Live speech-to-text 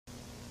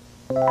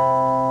I'm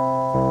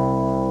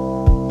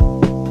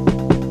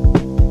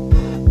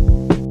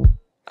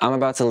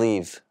about to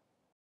leave.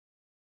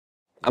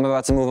 I'm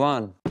about to move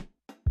on.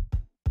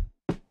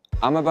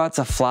 I'm about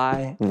to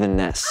fly the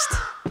nest.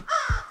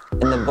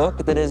 In the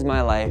book that is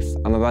my life,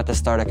 I'm about to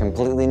start a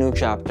completely new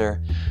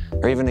chapter,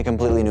 or even a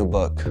completely new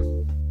book.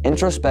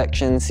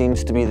 Introspection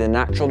seems to be the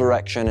natural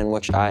direction in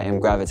which I am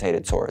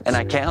gravitated towards. And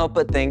I can't help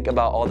but think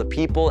about all the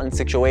people and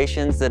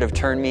situations that have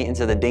turned me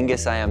into the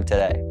dingus I am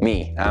today.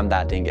 Me, I'm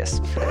that dingus.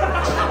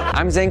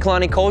 I'm Zane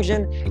Kalani,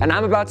 and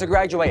I'm about to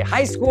graduate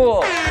high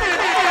school.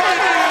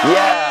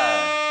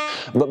 Yeah.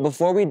 But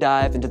before we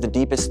dive into the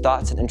deepest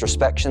thoughts and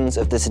introspections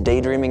of this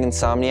daydreaming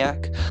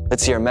insomniac,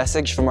 let's hear a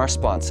message from our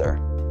sponsor.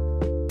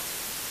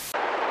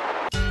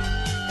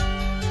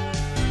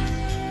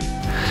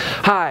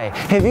 Hi,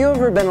 have you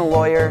ever been a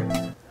lawyer?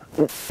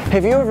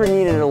 Have you ever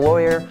needed a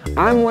lawyer?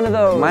 I'm one of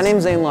those. My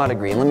name's Zane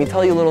and let me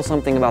tell you a little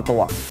something about the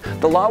law.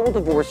 The law will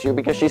divorce you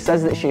because she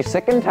says that she's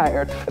sick and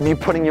tired of you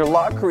putting your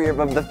law career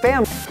above the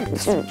family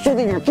so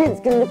that your kids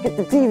can look at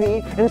the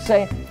TV and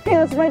say, hey,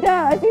 that's my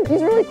dad, I think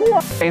he's really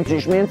cool. Fancy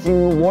schmancy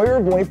new lawyer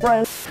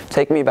boyfriend.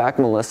 Take me back,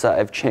 Melissa,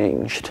 I've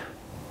changed.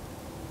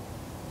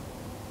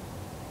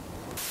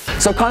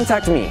 So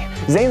contact me,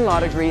 Zane Law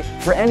Degree,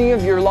 for any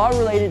of your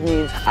law-related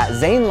needs at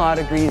Zane Law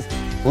Degree's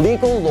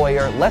legal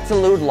lawyer, let's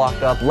elude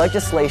lockup,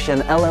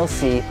 legislation,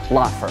 LLC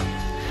law firm.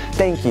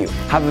 Thank you.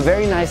 Have a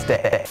very nice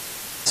day.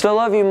 Still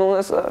love you,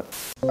 Melissa.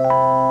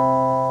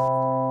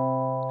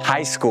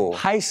 High school.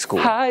 High school.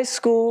 High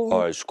school.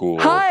 High school.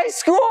 High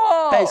school.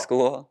 High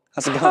school.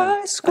 How's it going?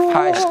 High school.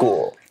 High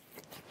school.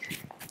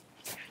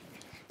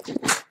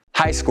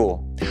 High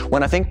school.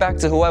 When I think back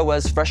to who I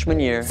was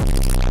freshman year,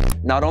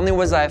 not only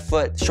was I a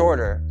foot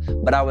shorter,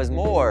 but I was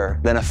more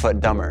than a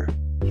foot dumber.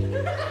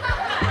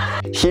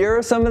 Here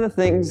are some of the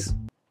things,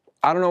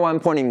 I don't know why I'm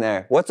pointing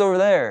there. What's over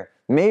there?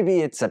 Maybe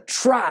it's a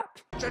trap.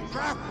 It's a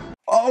trap.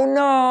 Oh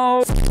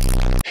no.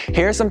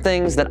 Here are some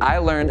things that I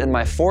learned in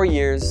my 4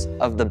 years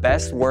of the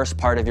best, worst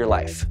part of your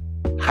life.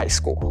 High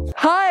school.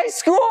 High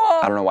school!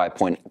 I don't know why I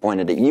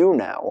pointed at you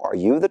now. Are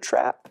you the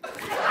trap?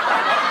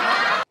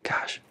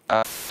 Gosh.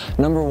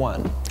 Number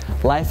 1,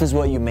 life is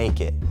what you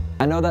make it.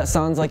 I know that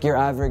sounds like your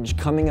average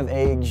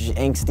coming-of-age,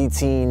 angsty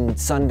teen,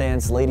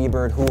 Sundance,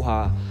 ladybird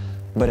hoo-ha,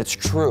 but it's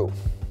true.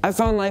 I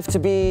found life to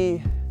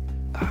be,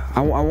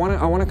 I want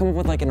to come up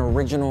with like an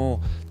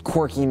original,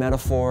 quirky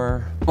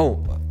metaphor.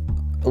 Oh,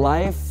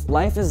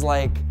 life is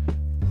like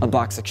a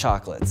box of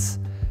chocolates,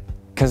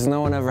 because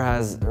no one ever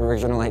has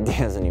original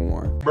ideas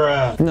anymore.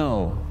 Bruh.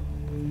 No,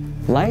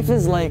 life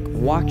is like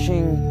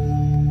watching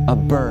a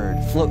bird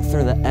float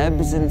through the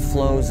ebbs and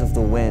flows of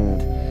the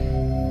wind.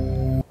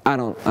 I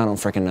don't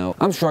freaking know.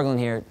 I'm struggling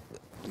here.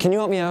 Can you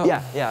help me out?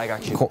 Yeah, I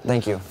got you. Cool,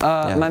 thank you.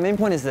 My main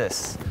point is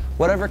this.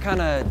 Whatever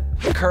kind of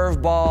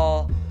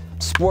curveball,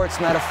 sports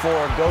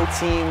metaphor, go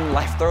team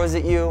life throws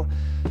at you,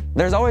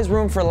 there's always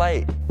room for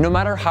light. No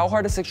matter how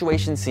hard a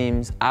situation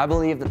seems, I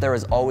believe that there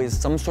is always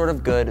some sort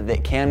of good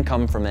that can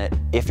come from it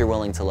if you're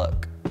willing to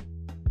look.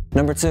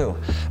 Number 2,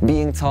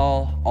 being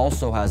tall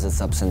also has its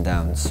ups and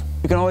downs.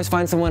 You can always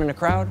find someone in a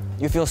crowd.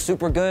 You feel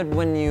super good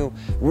when you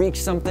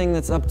reach something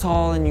that's up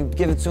tall and you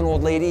give it to an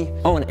old lady.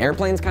 Oh, and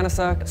airplanes kind of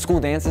suck.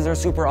 School dances are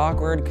super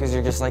awkward because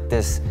you're just like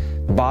this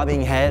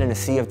bobbing head in a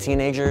sea of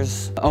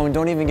teenagers. Oh, and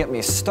don't even get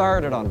me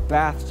started on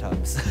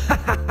bathtubs.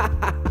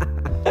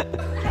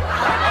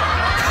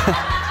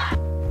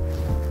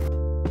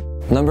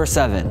 Number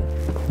 7,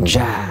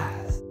 jazz.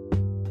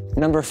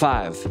 Number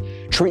 5,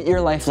 treat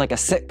your life like a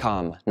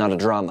sitcom, not a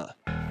drama.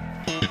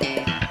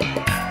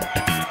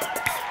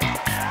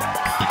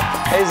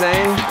 Hey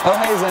Zane. Oh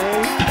hey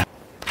Zane.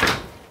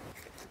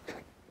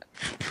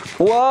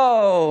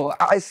 Whoa,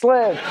 I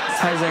slipped.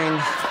 Hi Zane.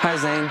 Hi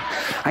Zane.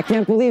 I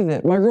can't believe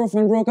it. My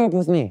girlfriend broke up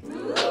with me.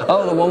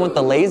 Oh, the one with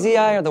the lazy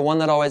eye or the one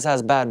that always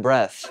has bad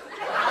breath?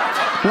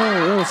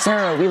 No,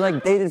 Sarah, we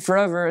like dated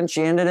forever and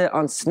she ended it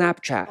on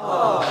Snapchat.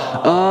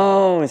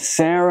 Oh,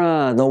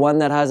 Sarah, the one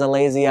that has a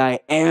lazy eye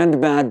and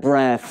bad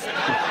breath.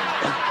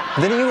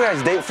 Didn't you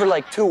guys date for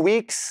like 2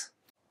 weeks?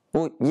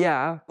 Well,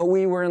 yeah, but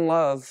we were in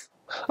love.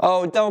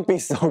 Oh, don't be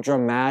so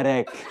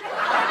dramatic.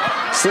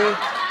 See,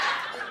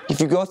 if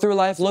you go through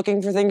life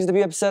looking for things to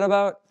be upset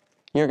about,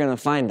 you're gonna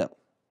find them.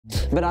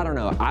 But I don't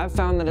know, I've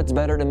found that it's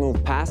better to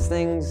move past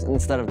things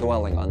instead of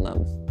dwelling on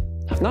them.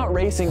 Not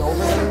racing over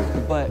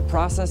them, but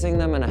processing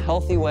them in a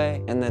healthy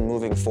way and then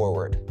moving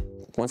forward.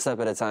 One step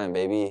at a time,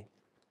 baby.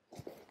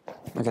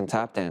 I can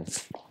tap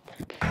dance.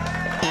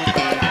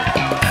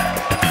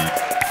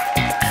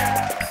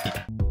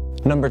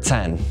 Number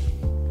 10,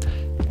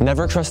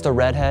 never trust a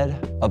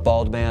redhead, a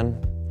bald man,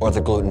 or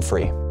the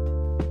gluten-free.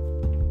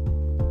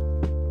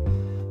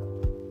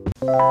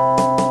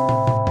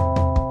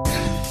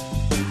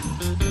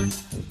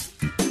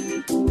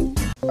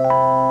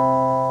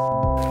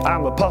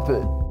 I'm a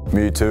puppet.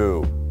 Me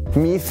too.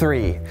 Me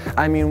 3.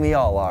 I mean, we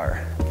all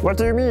are. What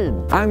do you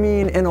mean? I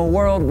mean, in a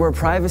world where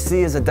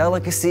privacy is a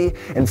delicacy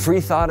and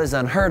free thought is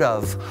unheard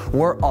of,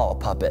 we're all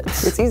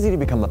puppets. It's easy to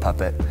become a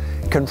puppet.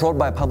 controlled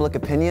by public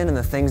opinion and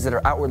the things that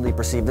are outwardly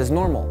perceived as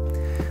normal.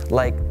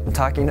 Like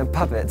talking to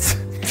puppets.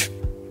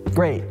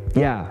 Great,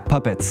 yeah,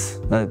 puppets.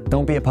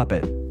 Don't be a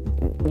puppet.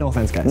 No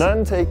offense, guys.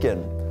 None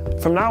taken.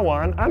 From now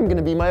on, I'm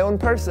gonna be my own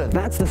person.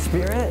 That's the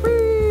spirit.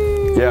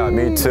 Yeah,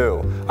 me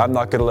too. I'm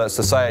not gonna let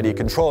society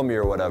control me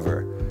or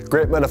whatever.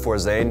 Great metaphor,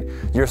 Zane.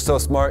 You're so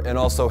smart and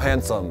also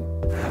handsome.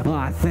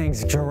 Aw,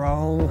 thanks,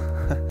 Jerome.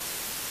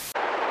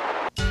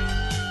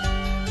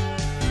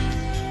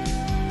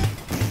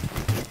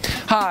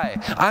 Hi,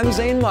 I'm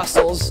Zane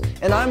Muscles,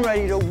 and I'm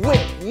ready to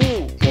whip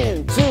you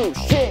into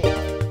shape.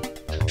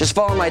 Just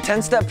follow my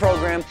 10-step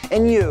program,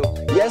 and you,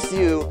 yes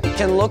you,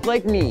 can look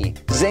like me,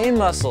 Zane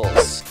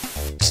Muscles.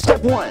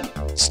 Step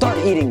 1, start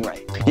eating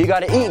right. You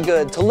gotta eat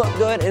good to look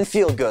good and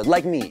feel good,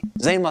 like me,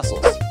 Zane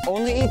Muscles.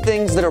 Only eat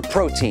things that are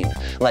protein,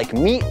 like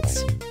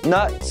meats,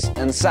 nuts,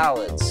 and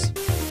salads.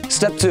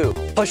 Step 2,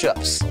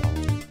 push-ups.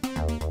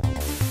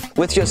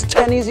 With just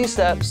 10 easy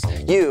steps,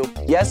 you,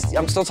 yes,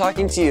 I'm still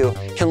talking to you,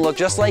 can look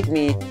just like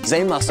me,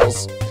 Zane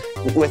Muscles,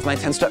 with my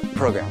 10-step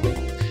program.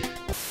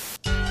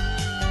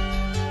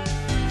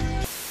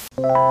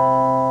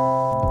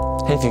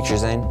 Hey Future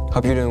Zane,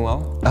 hope you're doing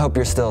well. I hope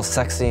you're still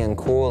sexy and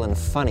cool and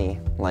funny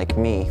like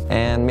me.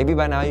 And maybe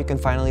by now you can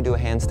finally do a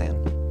handstand.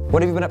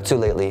 What have you been up to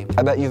lately?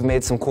 I bet you've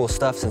made some cool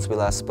stuff since we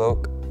last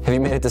spoke. Have you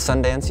made it to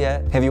Sundance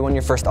yet? Have you won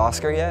your first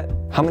Oscar yet?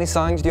 How many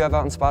songs do you have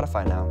out on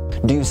Spotify now?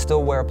 Do you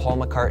still wear Paul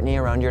McCartney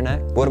around your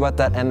neck? What about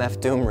that MF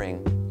Doom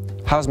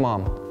ring? How's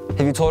mom?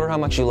 Have you told her how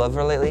much you love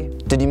her lately?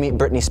 Did you meet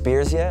Britney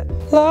Spears yet?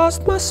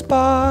 Lost my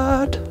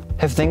spot.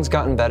 Have things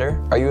gotten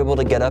better? Are you able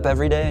to get up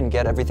every day and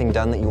get everything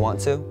done that you want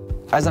to?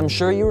 As I'm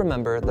sure you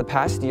remember, the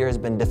past year has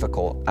been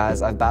difficult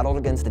as I've battled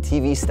against the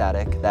TV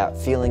static, that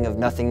feeling of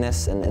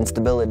nothingness and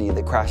instability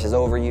that crashes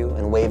over you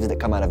and waves that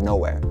come out of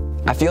nowhere.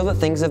 I feel that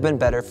things have been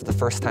better for the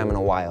first time in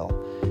a while,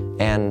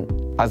 and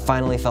I've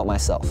finally felt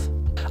myself.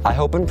 I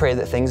hope and pray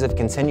that things have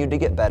continued to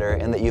get better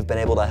and that you've been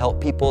able to help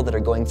people that are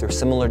going through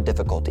similar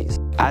difficulties.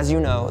 As you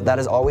know, that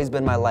has always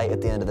been my light at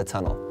the end of the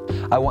tunnel.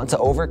 I want to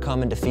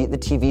overcome and defeat the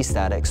TV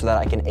static so that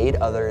I can aid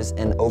others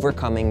in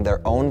overcoming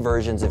their own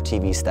versions of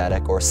TV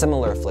static or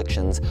similar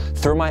afflictions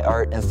through my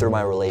art and through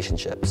my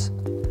relationships.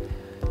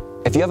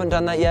 If you haven't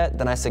done that yet,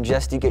 then I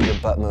suggest you get your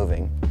butt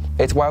moving.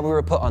 It's why we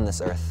were put on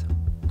this earth.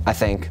 I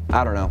think.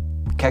 I don't know.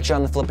 Catch you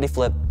on the flippity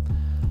flip.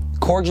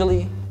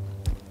 Cordially,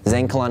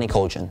 Zane Kalani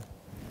Colgin.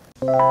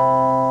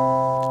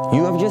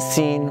 You have just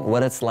seen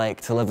what it's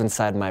like to live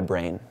inside my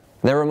brain.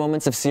 There were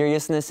moments of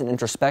seriousness and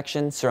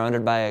introspection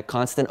surrounded by a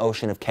constant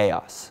ocean of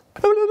chaos.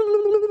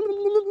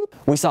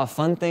 We saw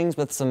fun things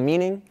with some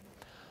meaning,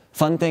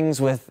 fun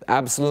things with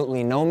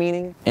absolutely no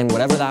meaning, and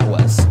whatever that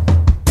was.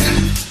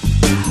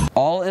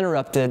 All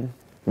interrupted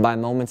by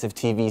moments of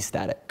TV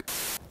static.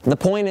 The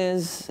point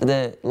is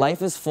that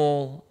life is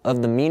full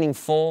of the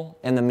meaningful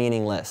and the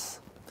meaningless.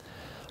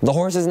 The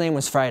horse's name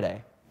was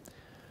Friday.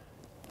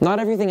 Not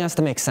everything has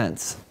to make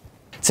sense.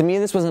 To me,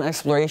 this was an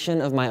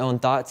exploration of my own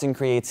thoughts and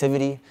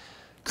creativity,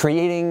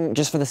 creating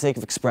just for the sake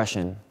of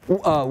expression.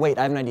 Wait,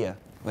 I have an idea.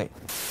 Wait,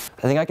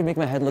 I think I can make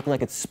my head look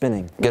like it's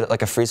spinning. Get it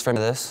like a freeze frame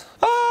of this.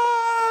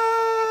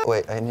 Ah!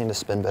 Wait, I need to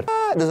spin better.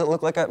 Ah! Does it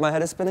look like my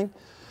head is spinning?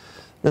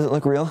 Does it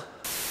look real?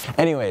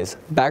 Anyways,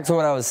 back to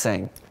what I was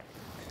saying.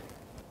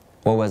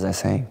 What was I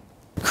saying?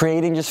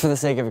 Creating just for the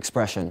sake of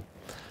expression.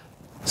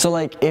 So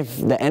like, if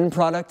the end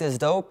product is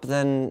dope,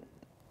 then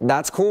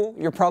that's cool,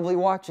 you're probably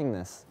watching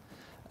this.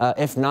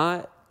 If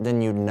not,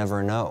 then you'd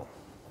never know.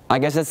 I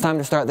guess it's time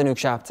to start the new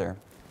chapter.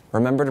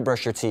 Remember to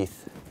brush your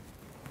teeth.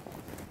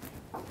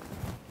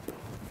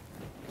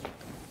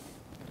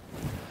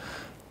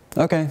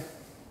 Okay,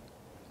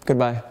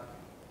 goodbye.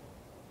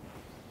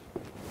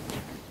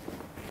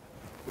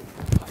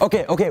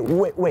 Okay,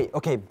 wait,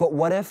 okay, but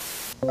what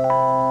if?